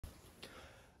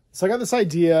So I got this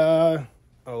idea,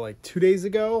 like 2 days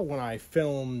ago when I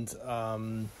filmed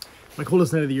my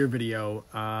coolest night of the year video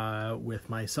with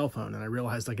my cell phone, and I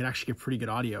realized I could actually get pretty good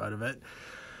audio out of it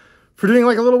for doing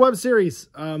like a little web series,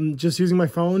 just using my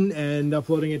phone and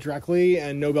uploading it directly,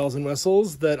 and no bells and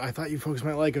whistles, that I thought you folks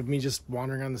might like, of me just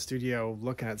wandering around the studio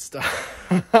looking at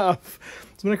stuff. So I'm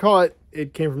gonna call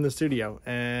it Came From the Studio.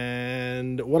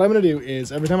 And what I'm gonna do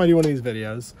is, every time I do one of these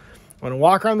videos, I'm gonna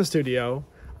walk around the studio,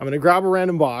 I'm gonna grab a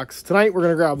random box. Tonight we're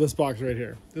gonna grab this box right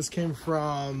here. This came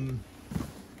from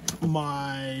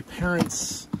my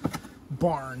parents'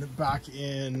 barn back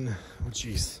in,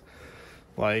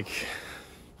 like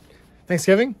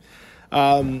Thanksgiving.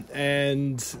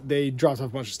 And they dropped off a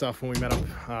bunch of stuff when we met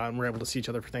up, and we were able to see each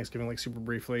other for Thanksgiving, like super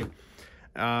briefly,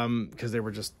 because they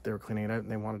were cleaning it out,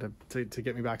 and they wanted to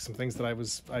get me back some things that I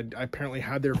apparently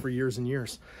had there for years and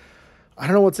years. I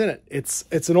don't know what's in it.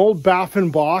 It's an old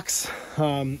Baffin box,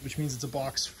 which means it's a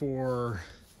box for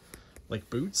like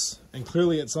boots. And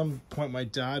clearly at some point my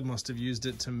dad must have used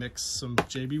it to mix some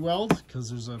JB Weld, because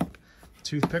there's a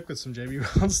toothpick with some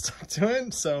JB Weld stuck to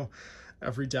it. So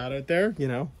every dad out there, you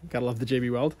know, gotta love the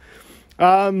JB Weld.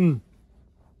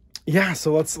 Yeah,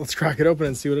 so let's crack it open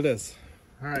and see what it is.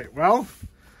 All right, well,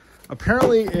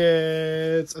 apparently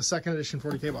it's a second edition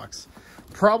 40K box.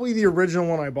 Probably the original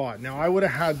one I bought. Now, I would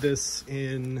have had this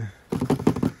in,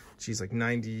 like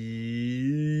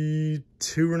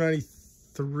 92 or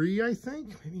 93, I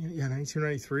think. Maybe, yeah, 92 or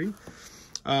 93.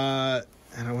 And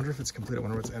I wonder if it's complete. I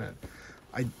wonder what's in it.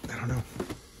 I don't know.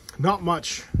 Not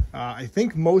much. I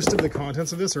think most of the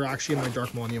contents of this are actually in my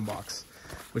Dark Millennium box,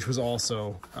 which was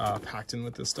also packed in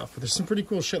with this stuff. But there's some pretty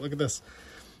cool shit. Look at this.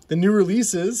 The new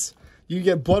releases. You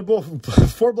get 4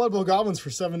 Blood Bowl Goblins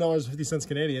for $7.50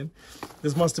 Canadian.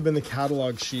 This must have been the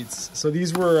catalog sheets. So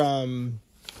these were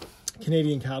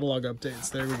Canadian catalog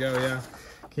updates. There we go, yeah.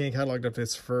 Canadian catalog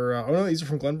updates for, oh no, these are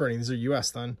from Glen Burnie. These are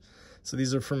US then. So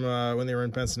these are from when they were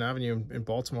in Benson Avenue in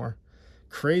Baltimore.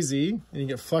 Crazy. And you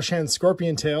get Flesh Hand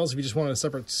Scorpion Tails if you just wanted a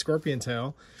separate Scorpion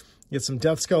Tail. You get some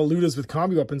Death Skull Ludas with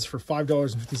combi weapons for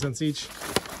 $5.50 each.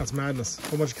 That's madness. A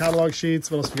whole bunch of catalog sheets.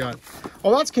 What else we got?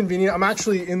 Oh, that's convenient. I'm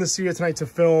actually in the studio tonight to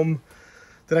film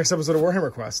the next episode of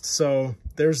Warhammer Quest. So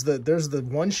there's the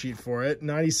one sheet for it.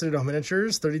 90 Citadel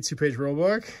miniatures, 32-page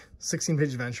rulebook,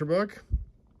 16-page adventure book,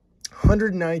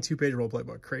 192-page roleplay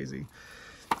book. Crazy.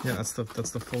 Yeah, that's the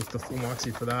full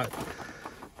moxie for that.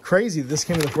 Crazy. This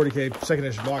came in the 40K second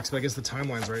edition box, but I guess the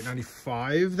timeline's right.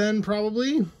 95 then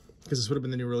probably, because this would have been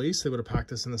the new release. They would have packed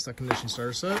this in the second edition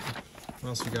starter set. What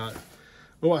else we got?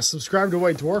 Oh, a Subscribe to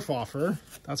White Dwarf offer.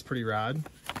 That's pretty rad.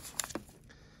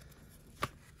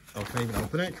 Oh, can I even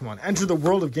open it? Come on. Enter the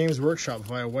world of Games Workshop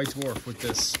via White Dwarf with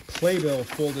this playbill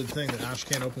folded thing that Ash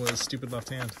can't open with his stupid left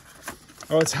hand.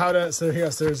 Oh, it's how to... So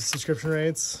yes, there's subscription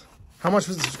rates. How much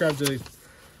was it subscribed to?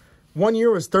 1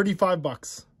 year was 35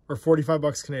 bucks or 45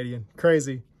 bucks Canadian.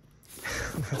 Crazy.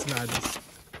 That's madness.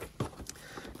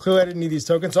 Clearly I didn't need these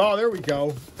tokens. Oh, there we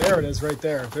go. There it is right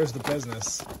there. There's the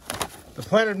business. The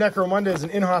planet of Necromunda is an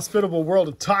inhospitable world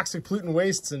of toxic pollutant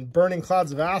wastes and burning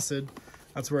clouds of acid.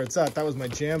 That's where it's at. That was my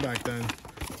jam back then.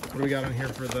 What do we got on here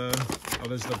for the... Oh,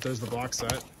 there's the box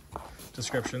set.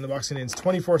 Description. The box contains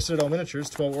 24 Citadel miniatures,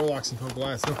 12 Warlocks, and 12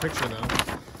 Goliaths. No picture, though,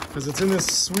 because it's in this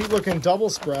sweet-looking double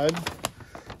spread.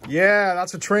 Yeah,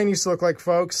 that's what terrain used to look like,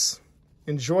 folks.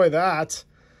 Enjoy that.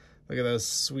 Look at those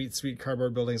sweet, sweet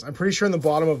cardboard buildings. I'm pretty sure in the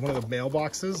bottom of one of the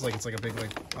mailboxes, like it's like a big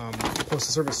postal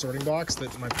service sorting box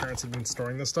that my parents had been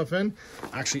storing this stuff in,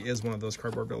 actually is one of those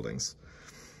cardboard buildings.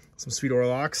 Some sweet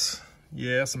Orlocks.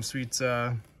 Yeah, some sweet,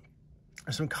 some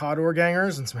Cawdor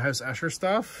Gangers and some House Escher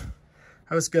stuff.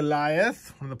 House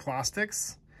Goliath, one of the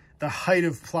plastics. The height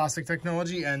of plastic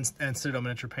technology and Citadel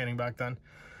miniature painting back then.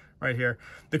 Right here.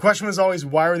 The question was always,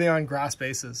 why were they on grass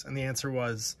bases? And the answer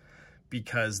was,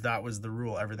 because that was the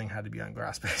rule. Everything had to be on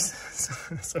grass bases.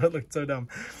 So it looked so dumb.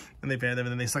 And they painted them,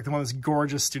 and then they stuck them on this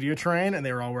gorgeous studio terrain, and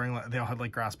they were all wearing, they all had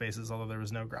like grass bases, although there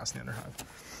was no grass in the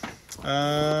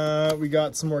underhive. We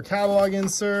got some more catalog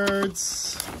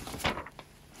inserts.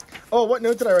 Oh, what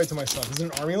note did I write to myself? Is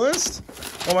it an army list?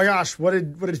 Oh my gosh, what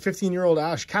did 15-year-old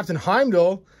Ash? Captain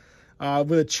Heimdall,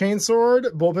 with a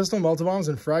chainsword, bolt pistol, melta bombs,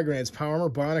 and frag grenades, power armor,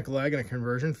 bionic leg, and a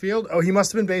conversion field. Oh, he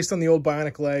must have been based on the old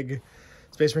bionic leg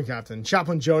Space Marine Captain.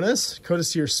 Chaplain Jonas,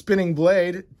 Codicil Spinning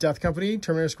Blade, Death Company,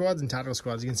 Terminator Squads, and Tactical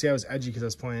Squads. You can see I was edgy because I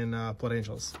was playing Blood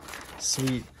Angels.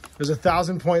 Sweet. There's a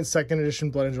 1,000-point second edition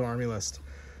Blood Angel army list.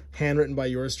 Handwritten by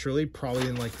yours truly, probably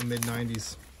in like the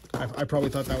mid-90s. I probably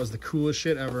thought that was the coolest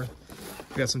shit ever.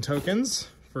 We got some tokens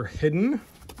for Hidden.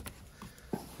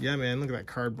 Yeah, man, look at that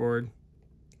cardboard,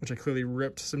 which I clearly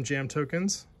ripped some jam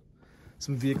tokens.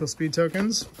 Some vehicle speed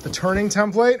tokens. The turning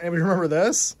template. Anybody remember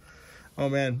this? Oh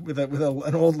man, with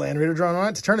an old Land Raider drawn on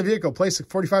it. To turn a vehicle, place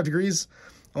 45 degrees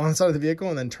along the side of the vehicle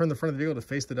and then turn the front of the vehicle to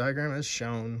face the diagram as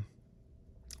shown.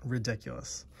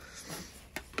 Ridiculous.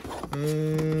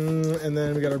 And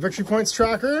then we got our victory points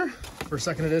tracker for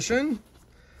 2nd edition.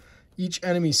 Each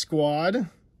enemy squad,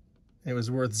 it was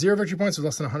worth 0 victory points with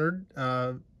less than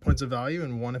 100 points of value,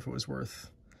 and 1 if it was worth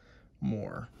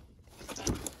more.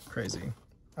 Crazy.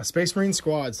 A Space Marine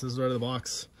squad, so this is right out of the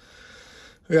box.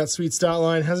 We got sweet stat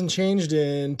line, hasn't changed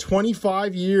in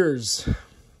 25 years.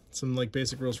 Some like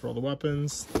basic rules for all the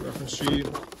weapons, the reference sheet.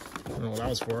 I don't know what that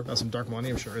was for. That's some Dark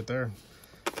Millennium shit right there.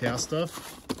 Chaos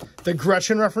stuff. The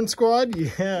Gretchen reference squad,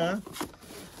 yeah.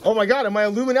 Oh my god, and my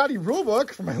Illuminati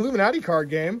rulebook for my Illuminati card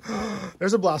game.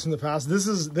 There's a blast from the past. This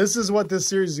is what this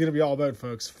series is gonna be all about,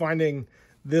 folks. Finding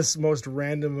this most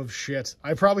random of shit.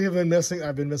 I've been missing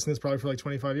this probably for like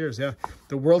 25 years, yeah.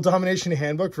 The World Domination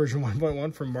Handbook version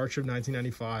 1.1 from March of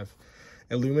 1995.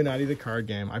 Illuminati the card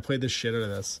game. I played the shit out of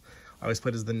this. I always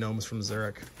played as the gnomes from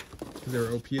Zurich. They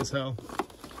were OP as hell.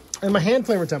 And my hand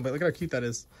flamer template, look at how cute that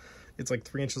is. It's like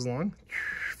 3 inches long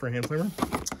for a hand flamer.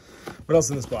 What else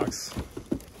in this box?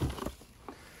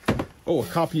 Oh, a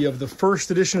copy of the 1st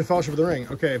edition of Fellowship of the Ring.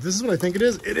 Okay, if this is what I think it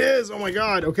is, it is! Oh my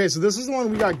god! Okay, so this is the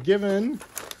one we got given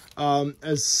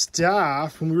as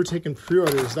staff when we were taking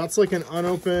pre-orders. That's like an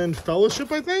unopened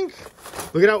Fellowship, I think?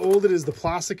 Look at how old it is. The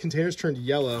plastic container's turned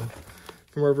yellow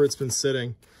from wherever it's been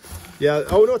sitting. Yeah,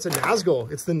 oh no, it's a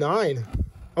Nazgul. It's the 9.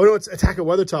 Oh no, it's Attack at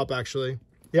Weathertop, actually.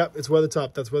 Yep, it's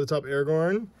Weathertop. That's Weathertop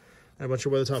Aragorn, and a bunch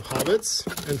of Weathertop Hobbits,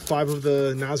 and 5 of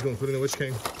the Nazgul, including the Witch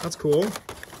King. That's cool.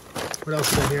 What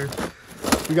else is in here?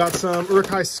 We got some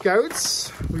Uruk-hai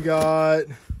Scouts. We got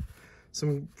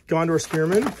some Gondor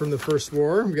Spearmen from the First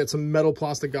War. We got some metal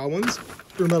plastic goblins,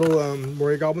 or metal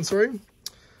Moria goblins, sorry.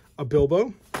 A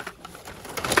Bilbo.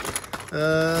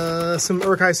 Some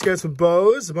Uruk-hai Scouts with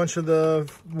bows. A bunch of the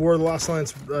War of the Last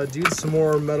Alliance dudes. Some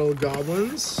more metal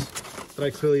goblins that I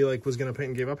clearly was going to paint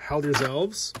and gave up. Haldir's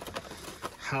Elves.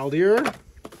 Haldir.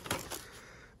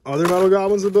 Other metal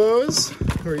goblins with bows.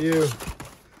 Who are you?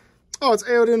 Oh, it's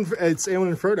Eowyn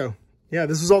and Frodo. Yeah,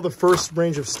 this was all the first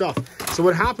range of stuff. So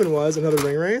what happened was another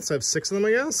ring raid. So I have 6 of them,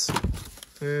 I guess.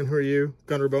 And who are you?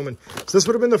 Gunnar Bowman. So this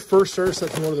would have been the first starter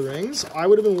set from Lord of the Rings. I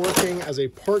would have been working as a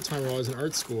part-time while I was in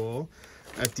art school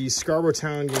at the Scarborough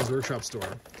Town Games Workshop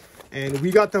store. And we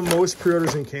got the most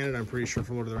pre-orders in Canada, I'm pretty sure,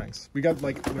 for Lord of the Rings. We got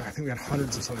I think we got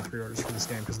hundreds of something pre-orders for this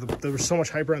game because there was so much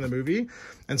hype around the movie.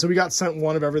 And so we got sent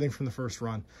 1 of everything from the first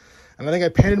run. And I think I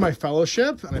painted my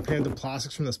Fellowship, and I painted the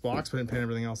plastics from this box, but I didn't paint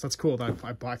everything else. That's cool.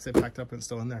 I boxed it, packed up, and it's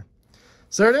still in there.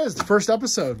 So there it is, the first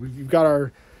episode. We've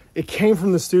got it came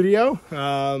from the studio.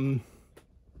 Yeah,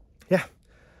 maybe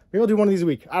we'll do one of these a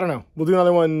week. I don't know. We'll do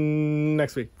another one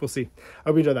next week. We'll see. I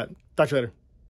hope you enjoyed that. Talk to you later.